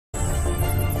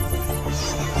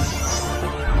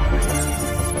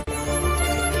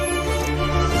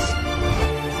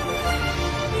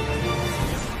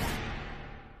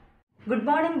Good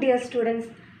morning, dear students.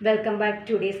 Welcome back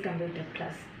to today's computer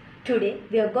class. Today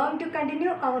we are going to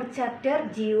continue our chapter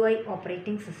GUI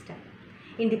operating system.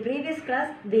 In the previous class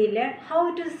we learned how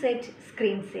to set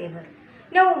screensaver.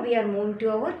 Now we are moving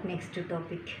to our next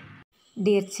topic.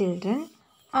 Dear children,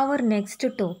 our next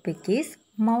topic is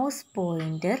mouse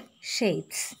pointer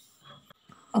shapes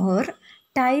or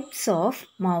types of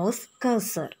mouse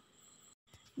cursor.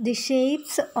 The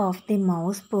shapes of the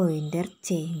mouse pointer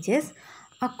changes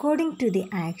according to the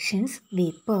actions we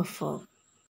perform.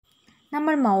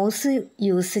 നമ്മൾ mouse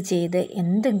use ചെയ്ത്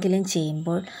എന്തെങ്കിലും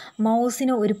ചെയ്യുമ്പോൾ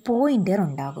മൗസിന് ഒരു pointer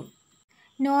ഉണ്ടാകും.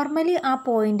 Normally ആ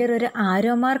pointer ഒരു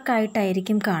ആരോ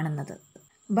മാർക്കായിട്ടായിരിക്കും കാണുന്നത്.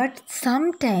 But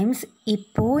sometimes ഈ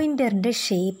പോയിൻ്ററിൻ്റെ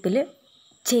ഷേപ്പിൽ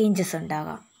ചേഞ്ചസ്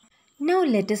ഉണ്ടാകാം. Now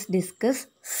let us discuss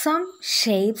some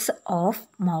shapes of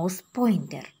mouse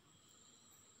pointer.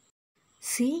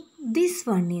 See, this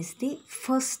one is the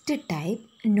first type,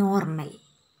 normal.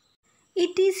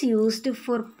 It is used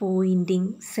for pointing,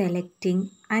 selecting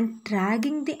and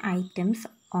dragging the items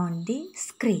on the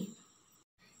screen.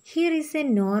 Here is a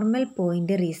normal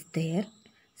pointer is there.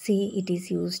 See, it is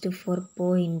used for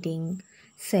pointing,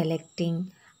 selecting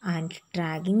and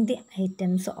dragging the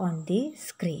items on the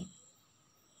screen.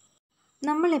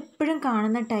 നമ്മൾ എപ്പോഴും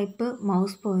കാണുന്ന type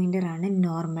mouse pointer ആണ്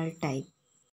normal type.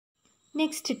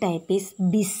 Next type is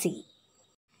busy.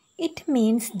 It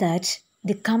means that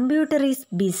the computer is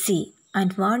busy and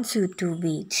wants you to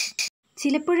wait.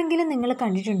 ചിലപ്പോഴെങ്കിലും നിങ്ങൾ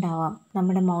കണ്ടിട്ടുണ്ടാവാം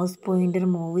നമ്മുടെ mouse pointer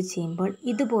move ചെയ്യുമ്പോൾ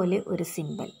ഇതുപോലെ ഒരു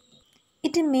simple.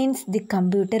 It means the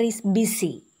computer is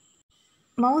BC.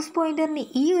 Mouse പോയിൻ്ററിന്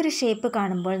ഈ ഒരു shape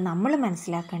കാണുമ്പോൾ നമ്മൾ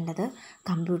മനസ്സിലാക്കേണ്ടത്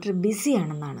കമ്പ്യൂട്ടർ ബിസി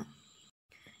ആണെന്നാണ്.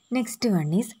 Next one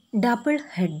is double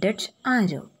headed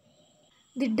arrow.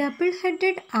 The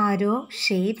double-headed arrow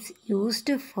shapes used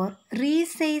for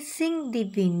resizing the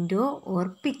window or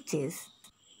pictures.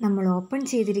 നമ്മൾ ഓപ്പൺ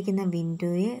ചെയ്തിരിക്കുന്ന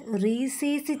വിൻഡോയെ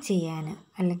റീസൈസ് ചെയ്യാൻ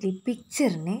അല്ലെങ്കിൽ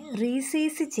പിക്ചറിനെ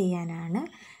റീസൈസ് ചെയ്യാനാണ്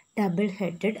ഡബിൾ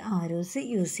ഹെഡഡ് ആരോസ്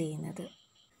യൂസ് ചെയ്യുന്നത്.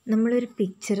 നമ്മളൊരു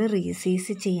പിക്ചർ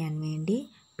റീസൈസ് ചെയ്യാൻ വേണ്ടി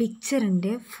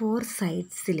പിക്ചറിൻ്റെ 4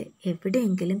 സൈഡ്സിൽ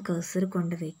എവിടെയെങ്കിലും കഴ്സർ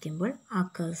കൊണ്ട് വയ്ക്കുമ്പോൾ ആ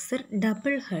കഴ്സർ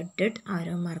ഡബിൾ ഹെഡഡ്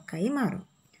ആരോ മാർക്കായി മാറും.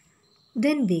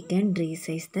 Then we can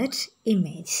resize that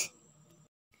image.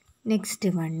 Next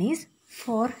one is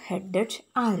four-headed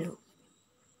arrow.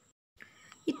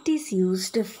 It is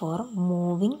used for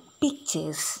moving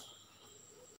pictures.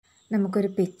 നമുക്കൊരു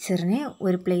പിക്ചറിനെ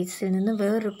ഒരു പ്ലേസിൽ നിന്ന്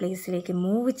വേറൊരു പ്ലേസിലേക്ക്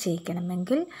മൂവ്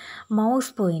ചെയ്യിക്കണമെങ്കിൽ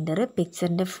മൗസ് പോയിൻ്റർ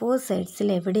പിക്ചറിൻ്റെ 4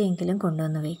 സൈഡ്സിൽ എവിടെയെങ്കിലും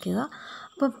കൊണ്ടുവന്ന് വയ്ക്കുക.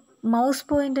 അപ്പോൾ മൗസ്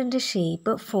പോയിൻ്ററിൻ്റെ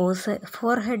ഷേപ്പ്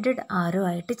 4-headed arrow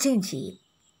ആയിട്ട് ചേഞ്ച് ചെയ്യും.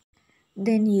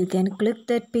 Then you can click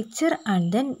that picture and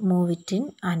then move it in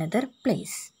another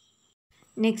place.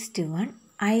 Next one,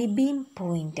 I-beam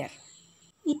pointer.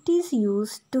 It is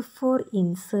used for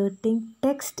inserting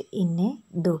text in a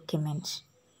document.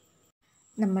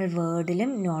 നമ്മൾ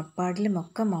വേർഡിലും not പാഡിലും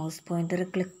ഒക്കെ mouse pointer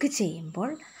click ചെയ്യുമ്പോൾ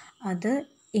അത്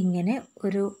ഇങ്ങനെ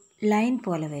ഒരു line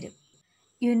പോലെ വരും.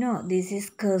 You know this is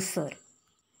cursor.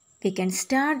 We can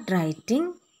start writing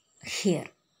here.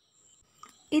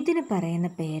 ഇതിന് പറയുന്ന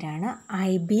പേരാണ്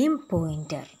I-beam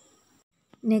pointer.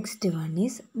 Next one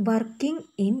is working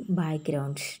in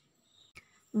background.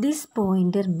 This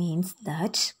pointer means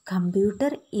that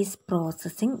computer is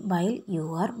processing while you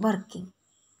are working.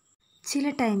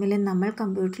 ചില ടൈമിൽ നമ്മൾ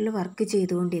കമ്പ്യൂട്ടറിൽ വർക്ക്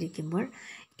ചെയ്തുകൊണ്ടിരിക്കുമ്പോൾ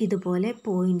ഇതുപോലെ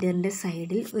പോയിൻ്ററിൻ്റെ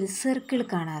സൈഡിൽ ഒരു സർക്കിൾ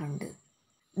കാണാറുണ്ട്.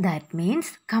 That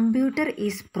means computer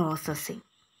is processing.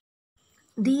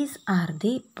 These are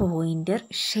the pointer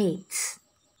shapes.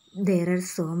 There are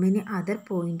so many other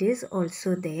pointers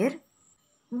also there,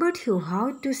 but you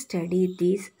have to study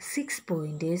these 6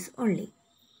 pointers only.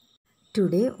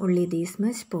 Today only these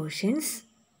much portions.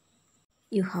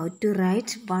 You have to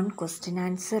write one question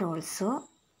answer also.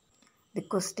 The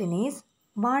question is,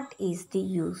 what is the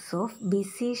use of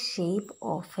busy shape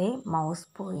of a mouse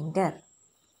pointer?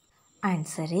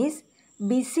 Answer is,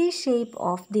 busy shape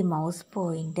of the mouse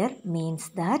pointer means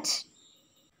that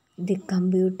the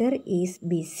computer is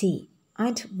busy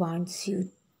and wants you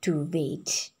to wait.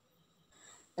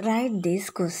 Write this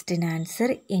question answer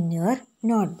in your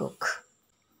notebook.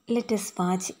 Let us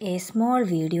watch a small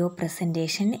video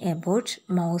presentation about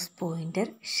mouse pointer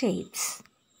shapes.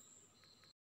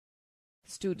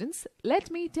 Students, let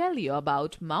me tell you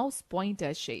about mouse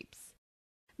pointer shapes.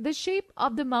 The shape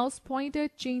of the mouse pointer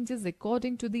changes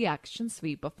according to the actions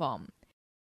we perform.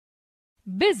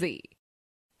 Busy.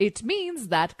 It means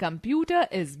that computer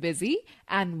is busy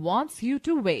and wants you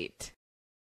to wait.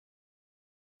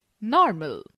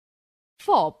 Normal.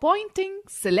 For pointing,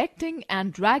 selecting and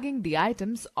dragging the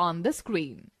items on the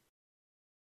screen.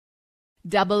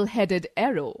 Double-headed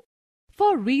arrow.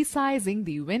 for resizing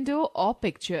the window or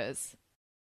pictures.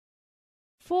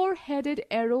 Four-headed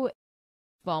arrow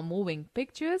for moving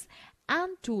pictures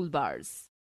and toolbars.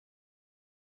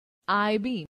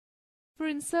 I-beam for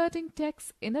inserting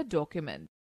text in a document.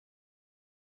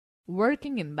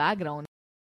 Working in background.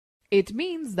 It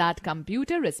means that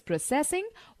computer is processing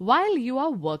while you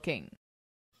are working.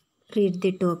 Read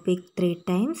the topic 3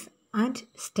 times and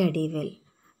study well.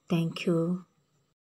 Thank you.